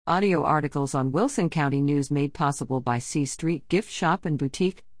Audio articles on Wilson County News made possible by C Street Gift Shop and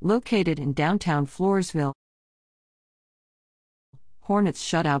Boutique, located in downtown Floresville. Hornets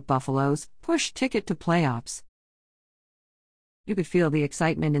shut out Buffaloes, push ticket to playoffs. You could feel the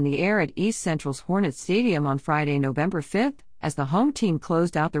excitement in the air at East Central's Hornets Stadium on Friday, November 5th, as the home team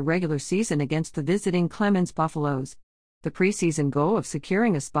closed out the regular season against the visiting Clemens Buffaloes. The preseason goal of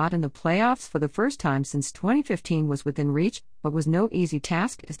securing a spot in the playoffs for the first time since 2015 was within reach, but was no easy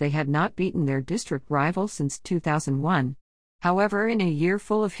task as they had not beaten their district rival since 2001. However, in a year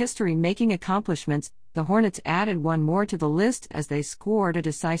full of history-making accomplishments, the Hornets added one more to the list as they scored a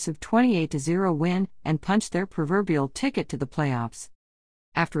decisive 28-0 win and punched their proverbial ticket to the playoffs.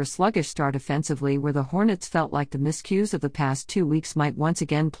 After a sluggish start offensively where the Hornets felt like the miscues of the past 2 weeks might once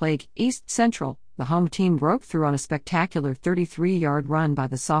again plague East Central, the home team broke through on a spectacular 33-yard run by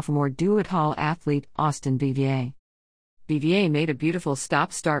the sophomore Do-It-All athlete Austin Vivier. Vivier made a beautiful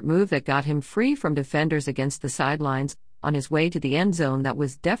stop-start move that got him free from defenders against the sidelines, on his way to the end zone that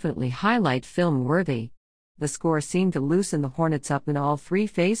was definitely highlight film worthy. The score seemed to loosen the Hornets up in all three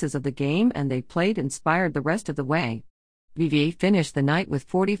phases of the game and they played inspired the rest of the way. Vivier finished the night with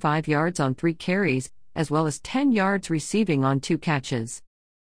 45 yards on 3 carries, as well as 10 yards receiving on 2 catches.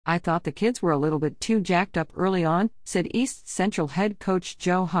 "I thought the kids were a little bit too jacked up early on," said East Central head coach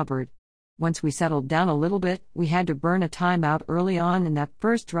Joe Hubbard. "Once we settled down a little bit, we had to burn a timeout early on in that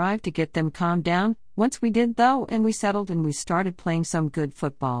first drive to get them calmed down. Once we did though, and we settled and we started playing some good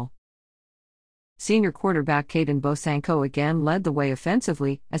football." Senior quarterback Caden Bosanko again led the way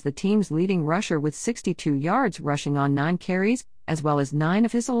offensively as the team's leading rusher with 62 yards rushing on 9 carries, as well as 9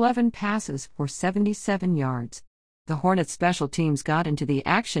 of his 11 passes for 77 yards. The Hornets special teams got into the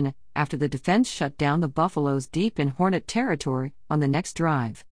action after the defense shut down the Buffaloes deep in Hornet territory on the next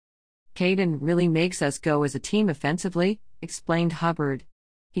drive. "Caden really makes us go as a team offensively," explained Hubbard.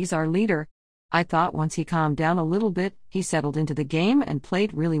 "He's our leader. I thought once he calmed down a little bit, he settled into the game and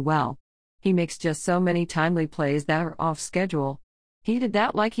played really well. He makes just so many timely plays that are off schedule. He did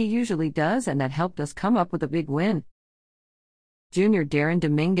that like he usually does and that helped us come up with a big win." Junior Darren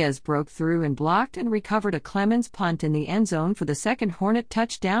Dominguez broke through and blocked and recovered a Clemens punt in the end zone for the second Hornet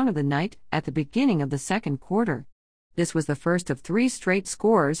touchdown of the night at the beginning of the second quarter. This was the first of 3 straight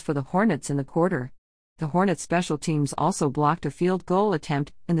scores for the Hornets in the quarter. The Hornets special teams also blocked a field goal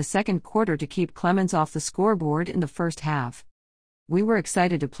attempt in the second quarter to keep Clemens off the scoreboard in the first half. "We were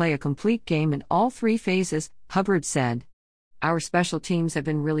excited to play a complete game in all 3 phases," Hubbard said. "Our special teams have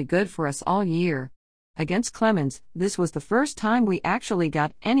been really good for us all year. Against Clemens, this was the first time we actually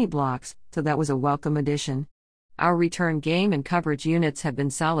got any blocks, so that was a welcome addition. Our return game and coverage units have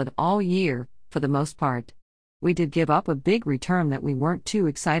been solid all year, for the most part. We did give up a big return that we weren't too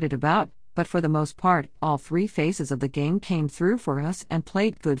excited about, but for the most part, all 3 phases of the game came through for us and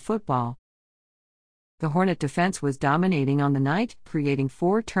played good football." The Hornet defense was dominating on the night, creating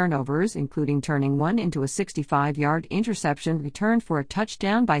 4 turnovers, including turning one into a 65-yard interception returned for a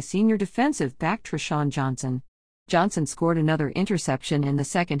touchdown by senior defensive back Treshawn Johnson. Johnson scored another interception in the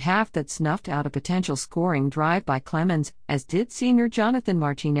second half that snuffed out a potential scoring drive by Clemens, as did senior Jonathan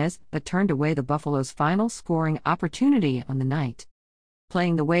Martinez, that turned away the Buffaloes' final scoring opportunity on the night.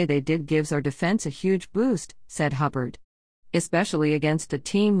 "Playing the way they did gives our defense a huge boost," said Hubbard. "Especially against a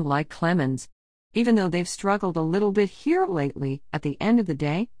team like Clemens. Even though they've struggled a little bit here lately, at the end of the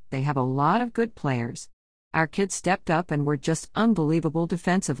day, they have a lot of good players. Our kids stepped up and were just unbelievable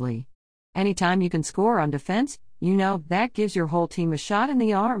defensively. Anytime you can score on defense, you know that gives your whole team a shot in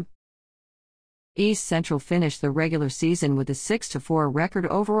the arm." East Central finished the regular season with a 6-4 record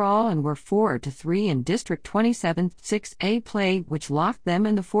overall and were 4-3 in District 27 6A play, which locked them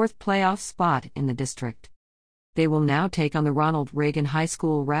in the 4th playoff spot in the district. They will now take on the Ronald Reagan High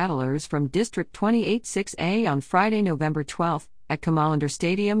School Rattlers from District 28 6A on Friday, November 12th, at Comalander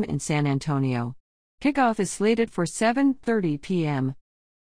Stadium in San Antonio. Kickoff is slated for 7:30 p.m.